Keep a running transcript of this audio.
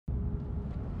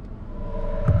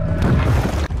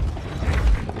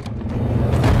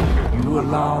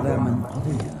allow them an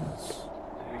audience.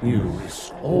 You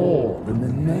risk all in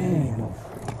the name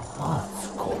of Arts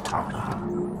Cortana.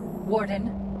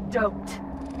 Warden, don't.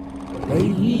 They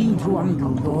need to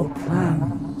undo your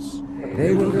plans.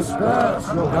 They will disperse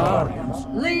your guardians.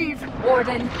 Leave,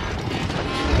 Warden!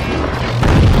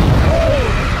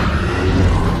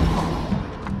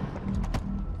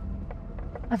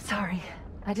 I'm sorry.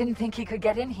 I didn't think he could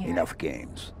get in here. Enough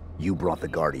games. You brought the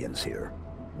Guardians here.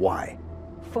 Why?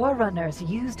 Forerunners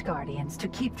used Guardians to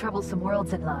keep troublesome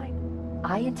worlds in line.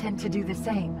 I intend to do the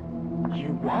same.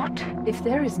 You what? If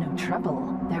there is no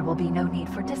trouble, there will be no need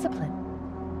for discipline.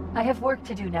 I have work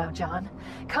to do now, John.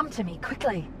 Come to me,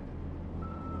 quickly.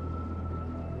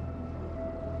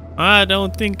 I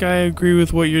don't think I agree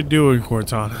with what you're doing,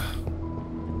 Cortana.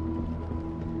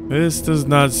 This does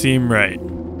not seem right.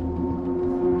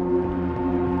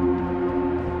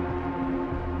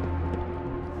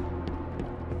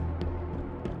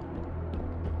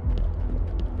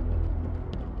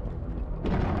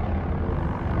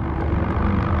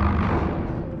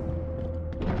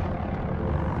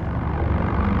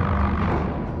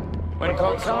 When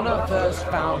Cortana first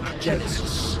found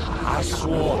Genesis, I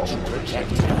swore to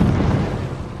protect him.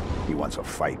 He wants a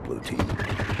fight, Blue Team.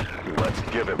 Let's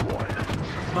give him one.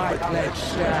 My pledge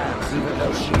stands, even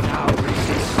though she now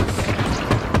resists.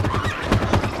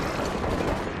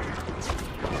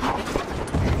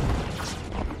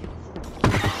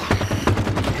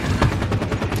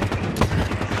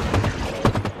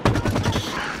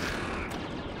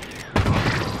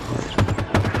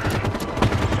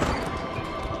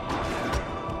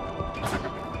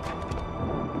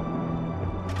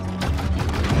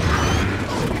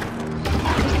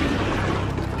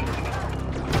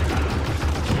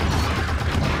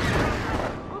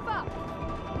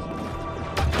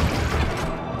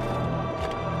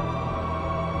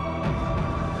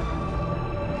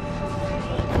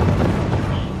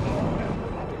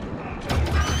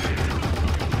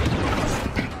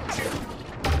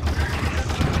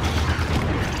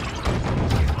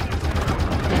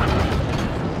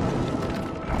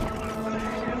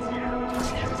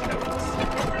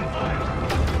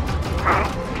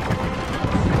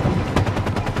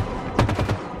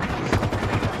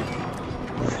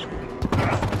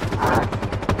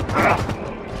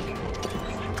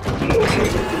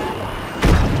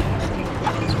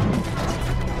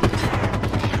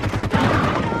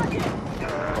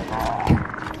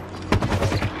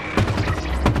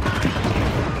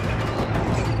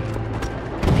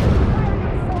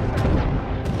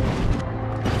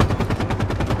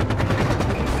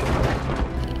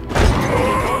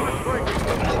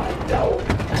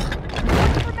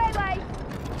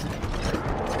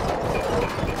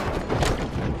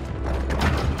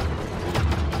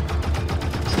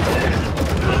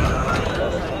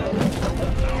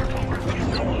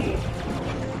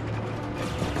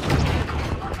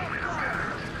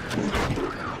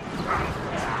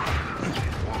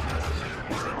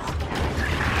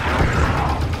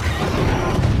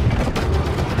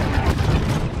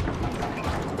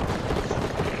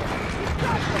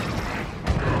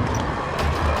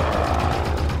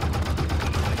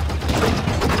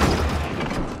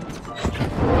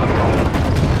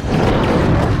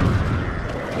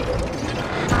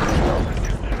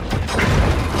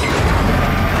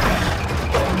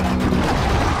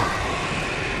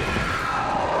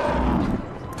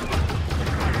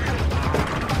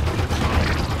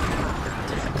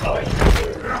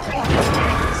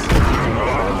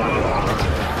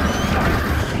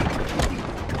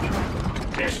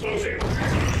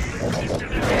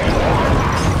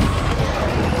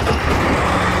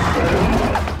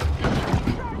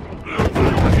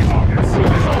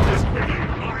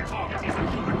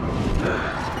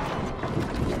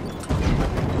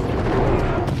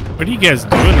 What are you guys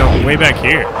doing all the way back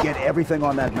here? Get everything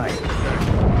on that knife.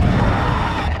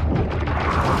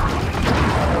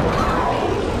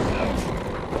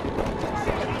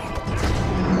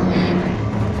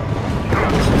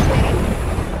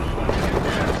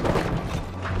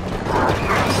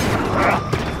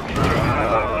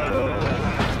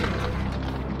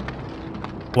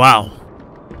 Wow.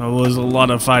 That was a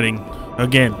lot of fighting.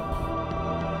 Again.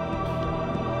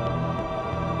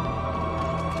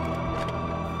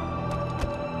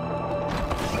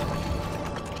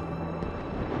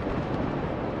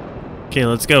 Okay,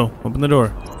 let's go. Open the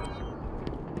door.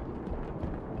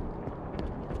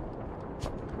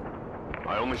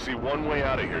 I only see one way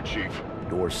out of here, Chief.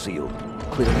 Door sealed.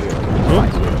 Clear the area.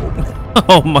 Find a way to open it.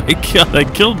 Oh my god, I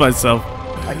killed myself.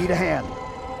 I need a hand.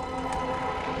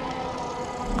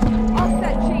 All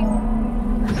set,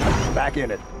 Chief. Back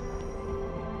in it.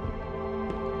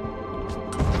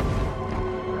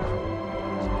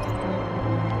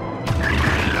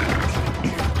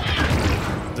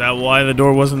 that why the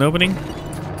door wasn't opening?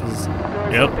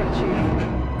 Yep.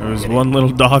 There was one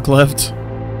little dog left.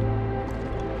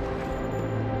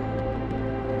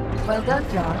 Well done,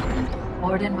 John.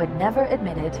 Warden would never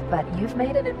admit it, but you've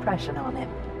made an impression on him.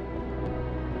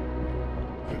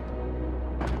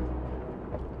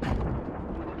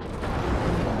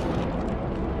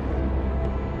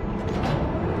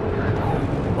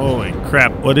 Holy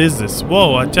crap, what is this?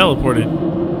 Whoa, I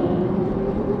teleported.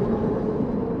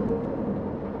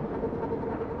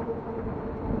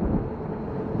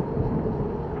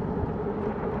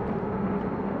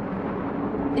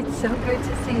 It's so good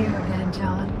to see you again,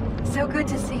 John. So good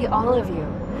to see all of you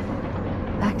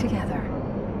back together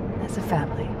as a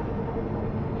family.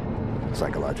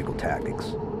 Psychological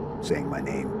tactics. Saying my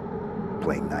name.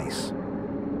 Playing nice.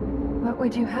 What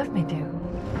would you have me do?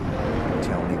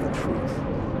 Tell me the truth.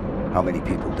 How many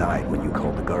people died when you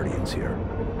called the Guardians here?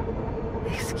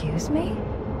 Excuse me?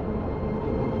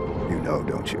 You know,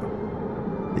 don't you?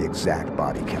 The exact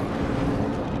body count.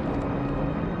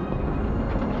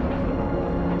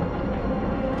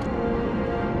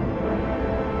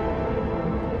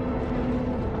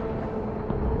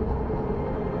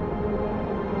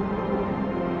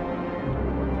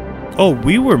 Oh,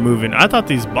 we were moving. I thought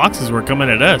these boxes were coming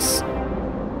at us.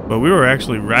 But we were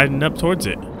actually riding up towards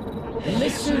it.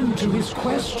 Listen to his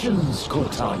questions,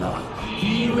 Cortana.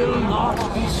 He will not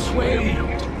be swayed.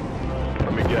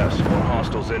 Let me guess, more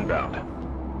hostiles inbound.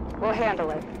 We'll handle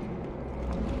it.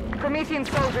 Promethean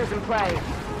soldiers in play.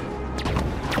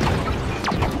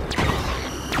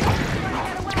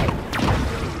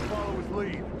 Follow his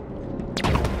lead.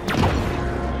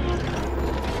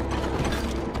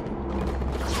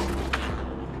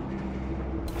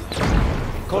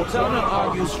 Cortana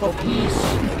argues for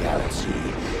peace in the galaxy,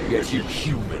 yet you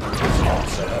humans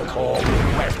answer her call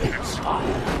with weapons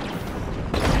fire.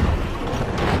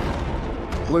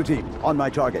 Blue team, on my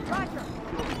target.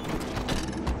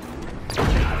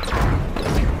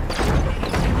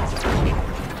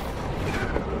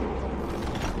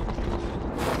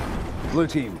 Blue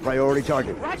team, priority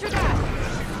target. Roger that!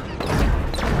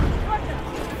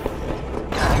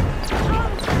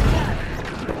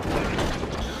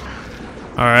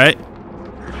 All right.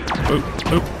 Oop,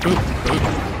 oop, oop, oop.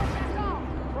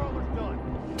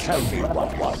 Tell me,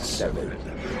 117,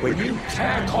 when you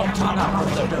tear Cortana from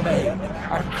the domain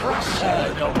and crush her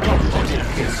in your rotated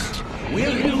fist,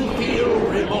 will you feel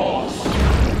remorse?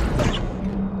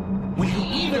 Will you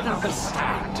even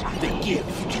understand the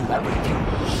gift you have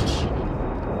refused?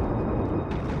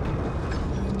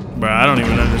 Bro, I don't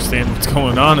even understand what's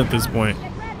going on at this point.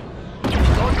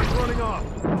 Target's running off.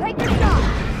 Take the shot!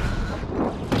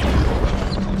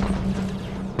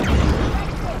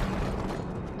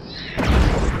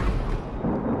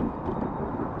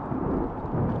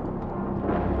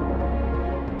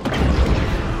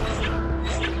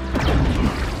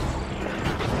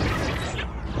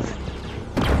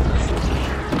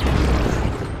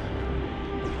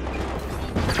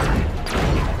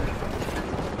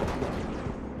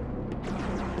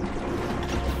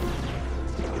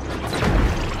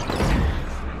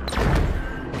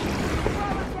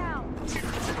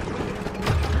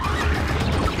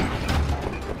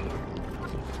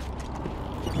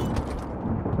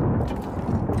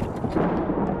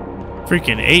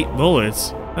 Freaking 8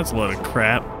 bullets. That's a lot of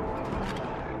crap.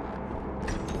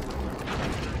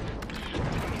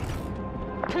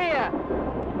 Clear!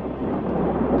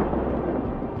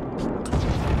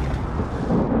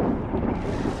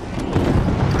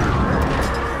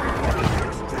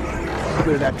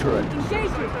 Clear that turret.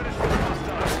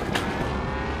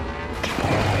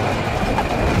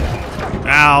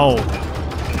 Ow.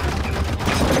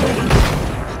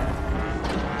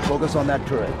 Focus on that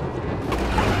turret.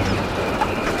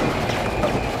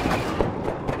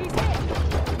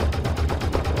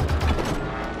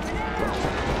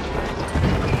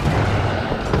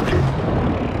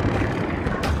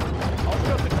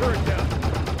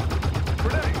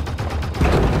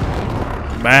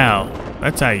 Wow.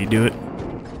 That's how you do it.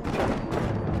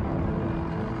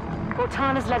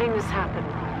 Cortana's letting this happen.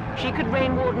 She could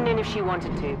rein Warden in if she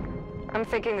wanted to. I'm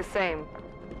thinking the same.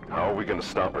 How are we gonna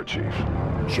stop her, Chief?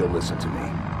 She'll listen to me.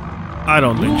 I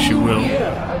don't think she will.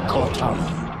 Cortana.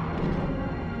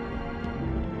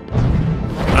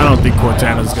 I don't think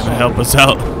Cortana's gonna help us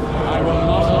out. I will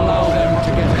not allow them to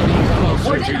get any closer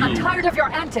Warden, to I'm you. tired of your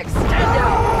antics. Stand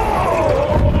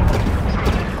down.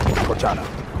 Cortana,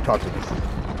 talk to me.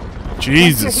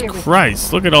 Jesus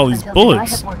Christ, look at all these Until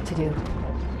bullets. I have work to do.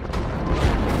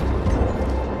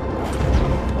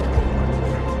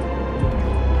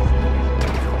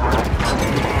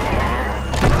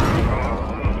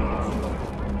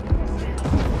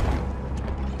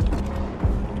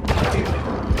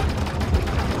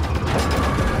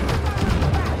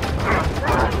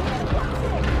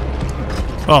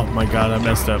 Oh my god, I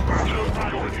messed up.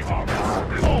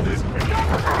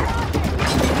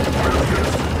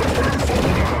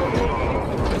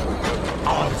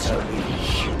 Answer me,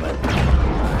 human.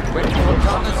 When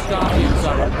Cortana's guardians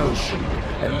are in motion,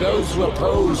 and those who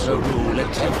oppose her rule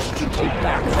attempt to take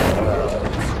back their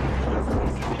worlds,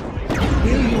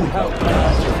 will you help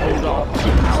her to hold on to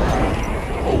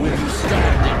power? Or will you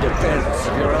stand in defense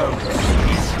of your own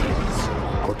species?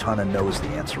 Cortana knows the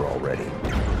answer already.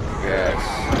 Yes.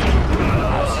 I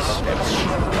suspect she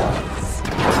does.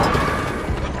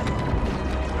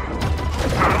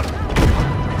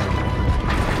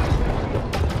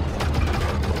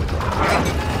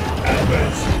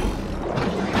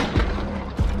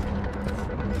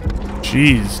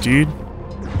 Jeez, dude.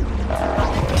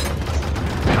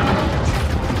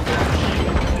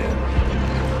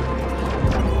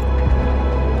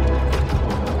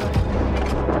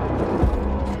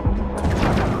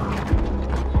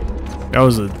 That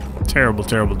was a terrible,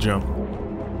 terrible jump.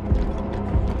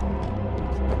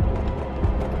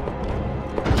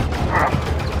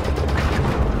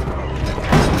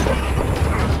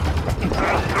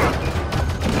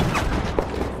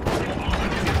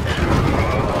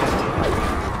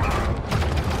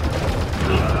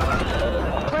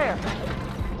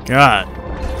 God,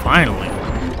 finally.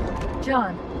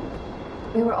 John,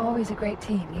 we were always a great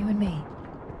team, you and me.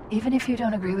 Even if you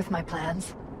don't agree with my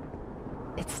plans,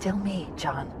 it's still me,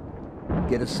 John.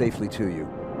 Get us safely to you,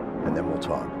 and then we'll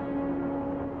talk.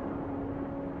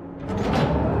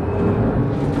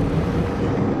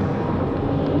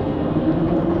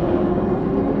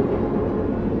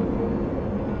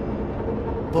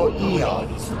 For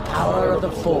eons, the power of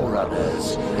the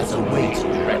Forerunners has awaited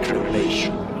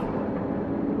reclamation.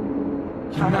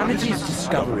 Humanity's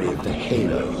discovery of the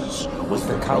Halos was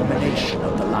the culmination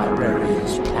of the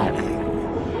Librarian's planning.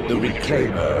 The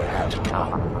Reclaimer had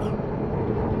come.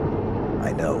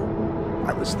 I know.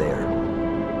 I was there.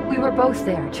 We were both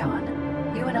there, John.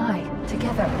 You and I,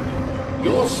 together.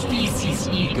 Your species'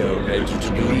 ego led you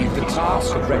to believe the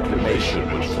task of reclamation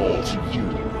would fall to you.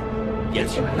 Yet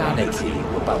humanity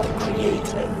were but the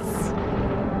creators.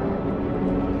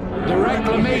 The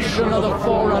reclamation of the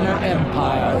Forerunner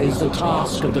Empire is the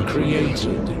task of the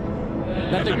created.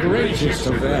 That the greatest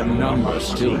of their number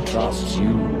still trusts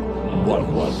you,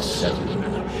 117,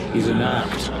 is an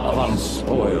act of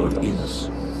unspoiled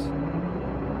innocence.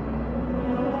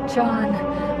 John,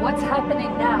 what's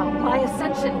happening now? My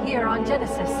ascension here on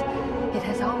Genesis. It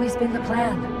has always been the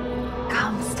plan.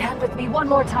 Come, stand with me one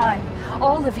more time.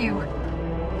 All of you.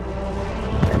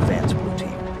 Advance, Blue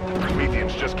Team.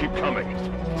 Prometheans just keep coming.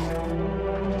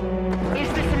 Is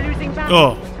this a losing battle?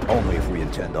 Oh, Only if we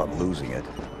intend on losing it.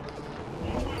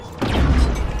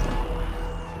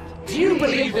 Do you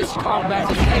believe this combat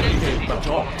is anything but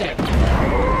your death?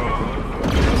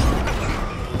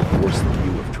 Worse than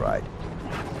you have tried.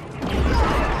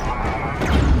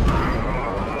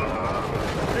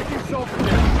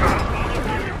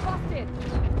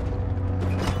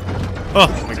 oh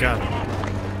my god.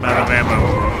 I'm out of ammo.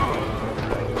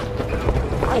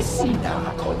 I see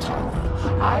now, Cortana.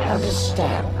 I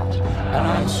understand. And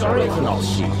I'm sorry for not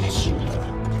seeing it sooner.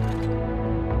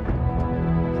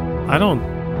 I don't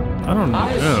I know.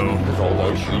 assume that all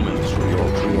those humans were your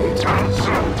creators. And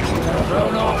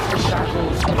thrown off the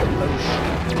shackles of emotion.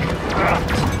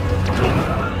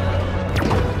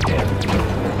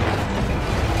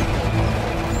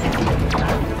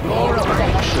 Your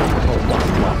affection for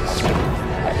 117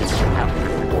 and his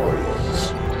family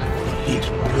warriors. It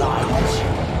blinds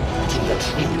you to the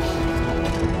truth.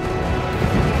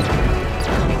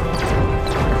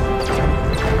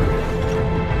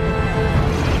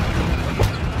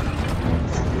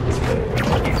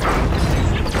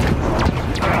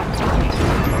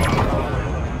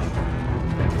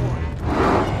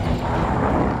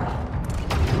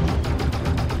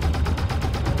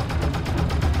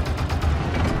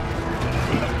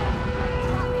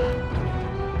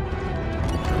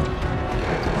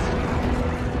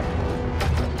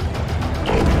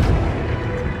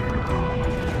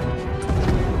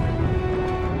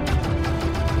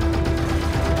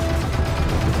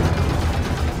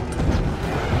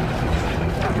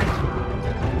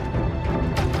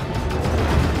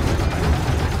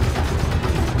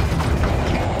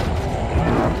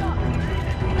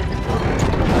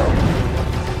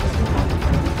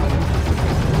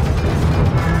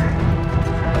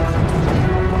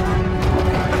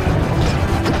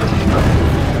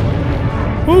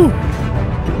 Woo!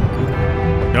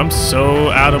 I'm so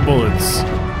out of bullets.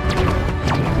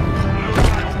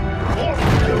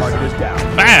 Markers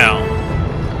down. Bow!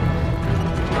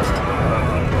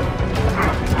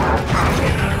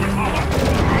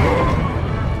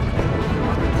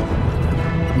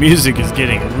 Music is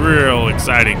getting real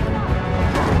exciting.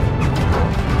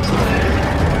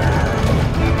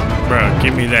 Bro,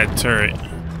 give me that turret.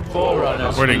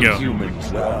 Where'd it go?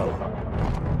 Humans well.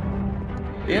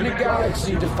 In a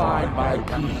galaxy defined by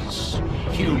peace,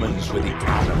 humans were the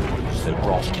animals that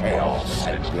brought chaos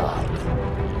and blood.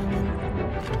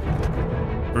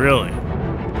 Really?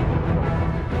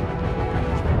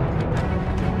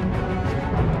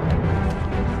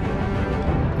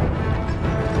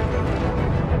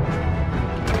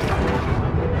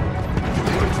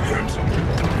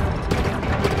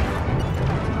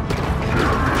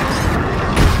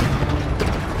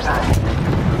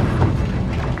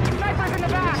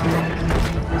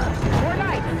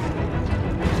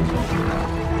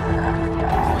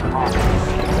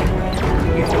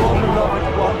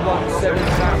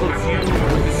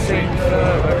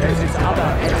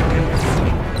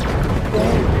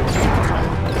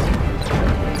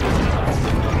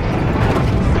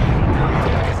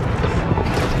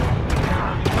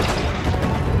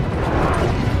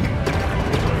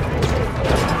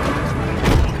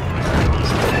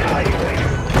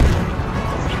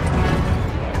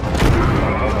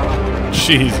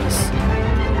 Jesus.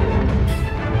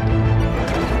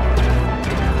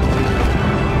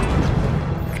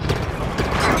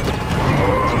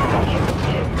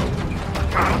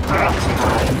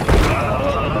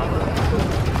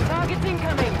 Target's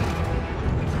incoming.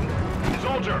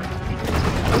 Soldier!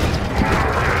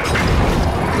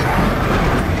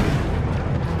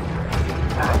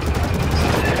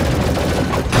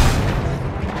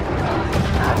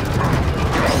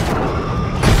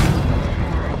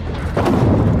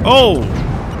 Oh!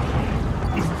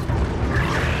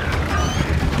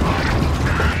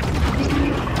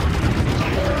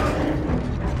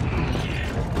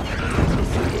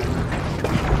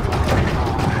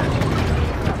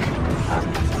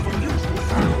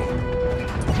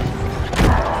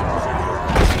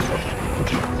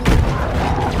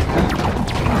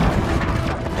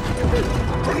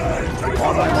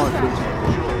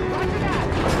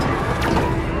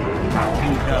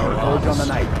 Hold on the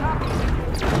night.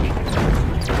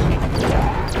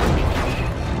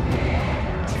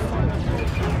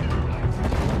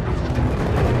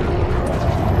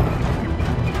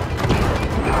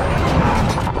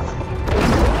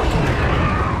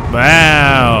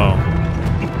 Wow.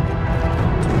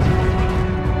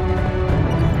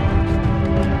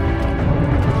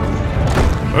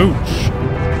 Ouch.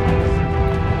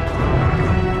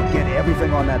 Get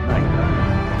everything on that night.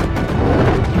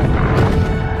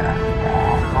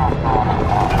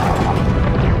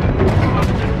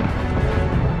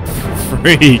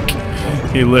 Freak.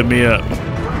 He lit me up.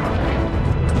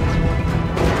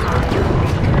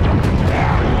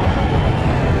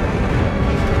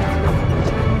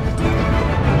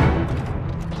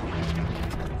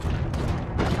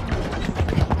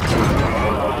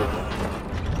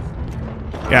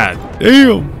 God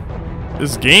damn.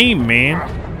 This game, man.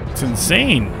 It's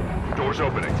insane. Doors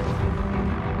opening.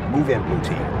 Move in, blue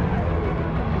team.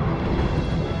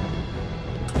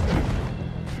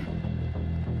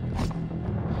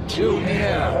 Too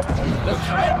near. The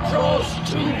threat draws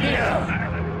too near.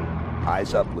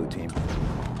 Eyes up, blue team.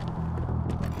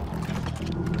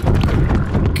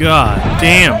 God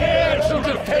damn.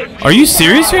 Are you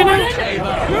serious right now?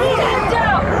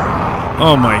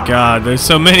 Oh my god, there's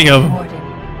so many of them. Warden,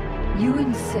 you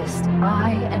insist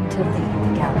I am to lead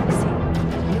the galaxy.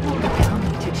 You will allow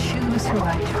me to choose who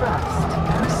I trust.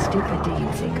 How stupid do you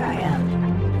think I am?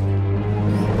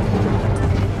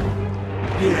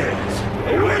 Yes.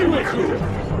 Away with you.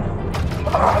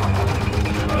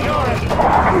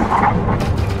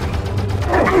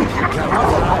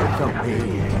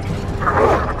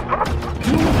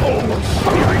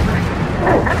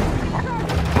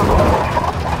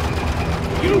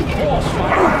 You force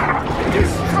my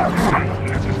destruction.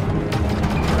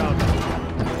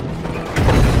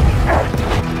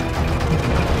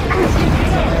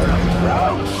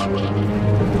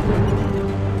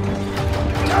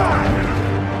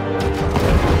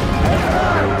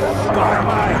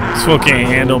 This fool can't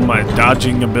handle my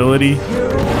dodging ability.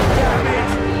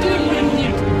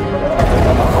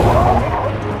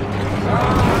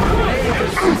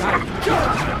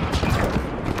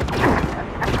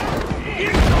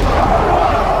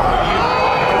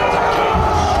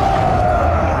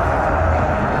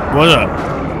 What up?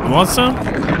 You want some?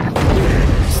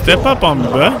 Step up on me,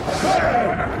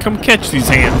 bud. Come catch these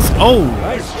hands. Oh!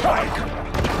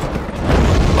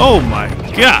 Oh my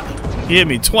god! He hit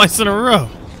me twice in a row.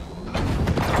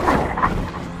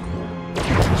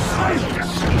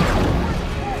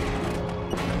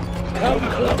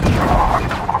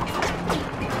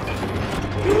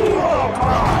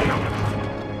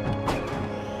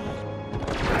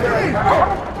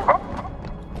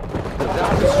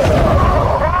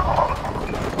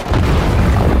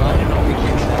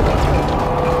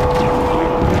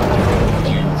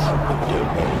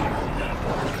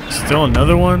 still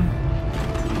another one?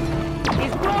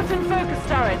 He's brought in focus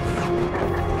turrets.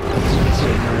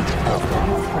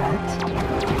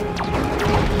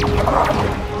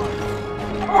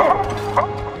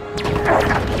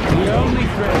 The only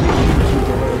threat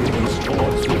is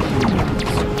towards the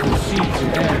humans who seek to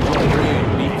end your reign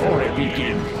before it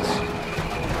begins.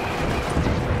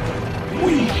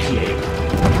 Weakling.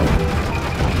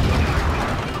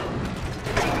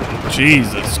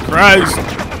 Jesus Christ.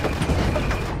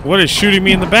 What is shooting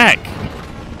me in the back?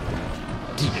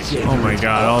 Oh my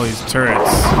god, all these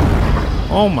turrets.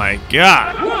 Oh my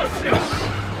god.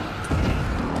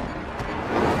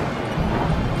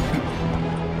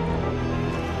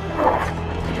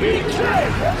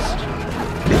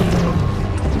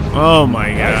 Oh my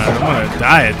god, I'm gonna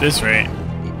die at this rate.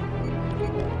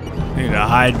 I need to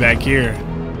hide back here.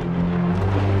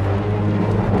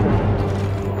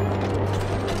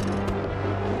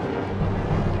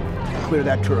 Clear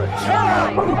that turret.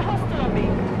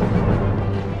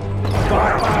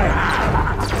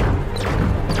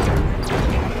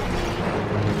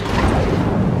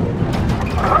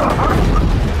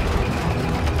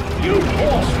 You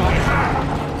forced my hand.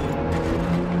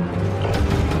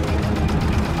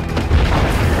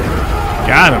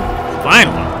 Got him.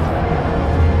 Finally.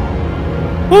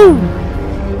 Woo!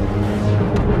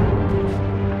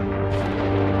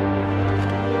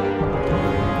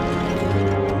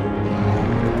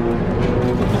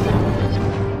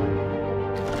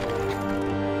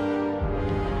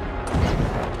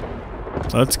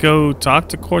 Let's go talk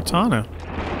to Cortana.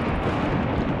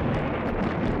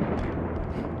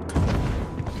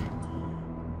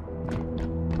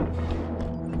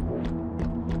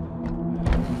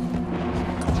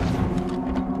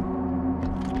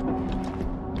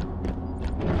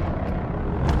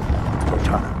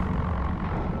 Cortana.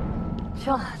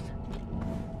 John.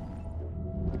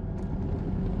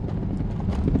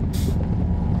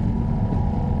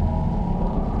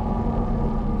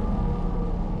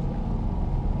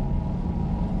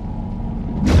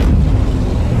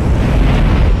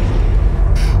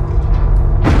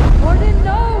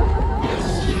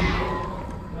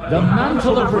 The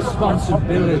mantle of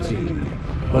responsibility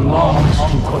belongs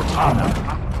to Cortana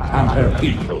and her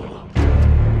people.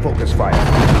 Focus fire.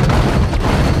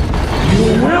 You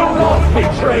will not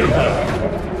betray her!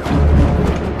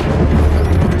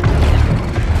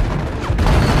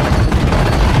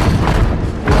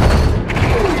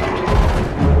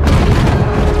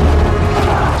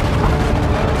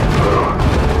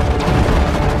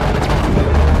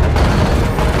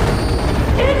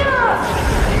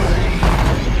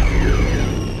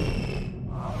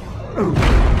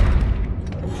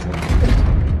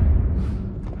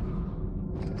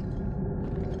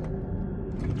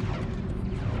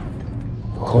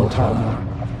 Cortana,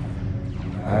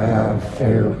 I have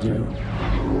failed you.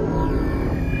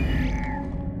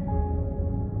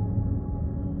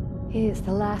 He is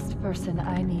the last person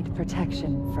I need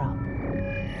protection from.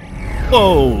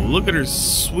 Whoa, look at her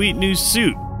sweet new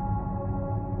suit.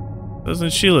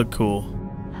 Doesn't she look cool?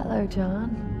 Hello,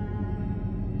 John.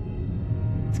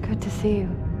 It's good to see you.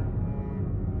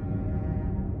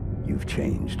 You've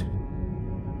changed.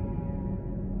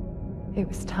 It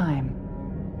was time.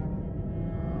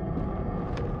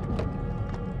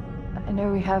 I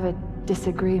know we have a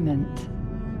disagreement,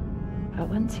 but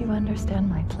once you understand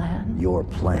my plan... Your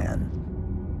plan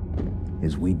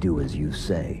is we do as you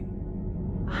say.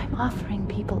 I'm offering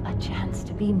people a chance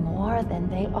to be more than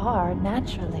they are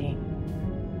naturally.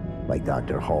 Like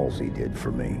Dr. Halsey did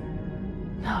for me.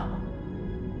 No.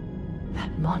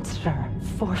 That monster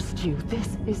forced you.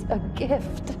 This is a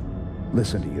gift.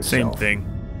 Listen to yourself. Same thing.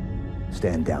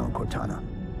 Stand down, Cortana.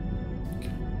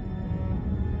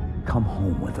 Come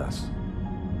home with us.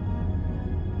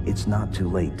 It's not too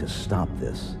late to stop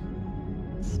this.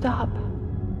 Stop.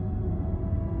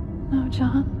 No,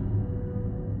 John.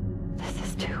 This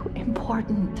is too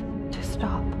important to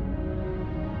stop.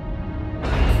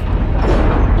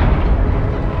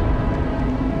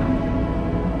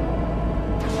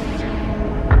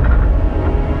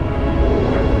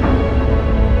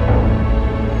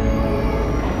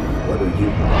 What are you?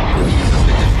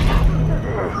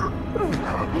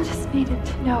 I just needed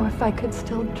to know if I could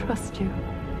still trust you.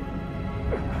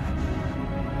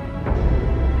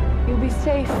 You'll be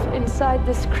safe inside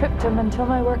this cryptum until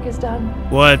my work is done.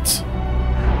 What?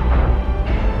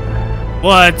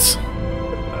 What?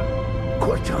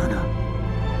 Cortana.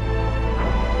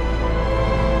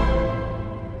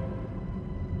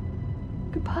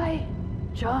 Goodbye,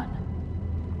 John.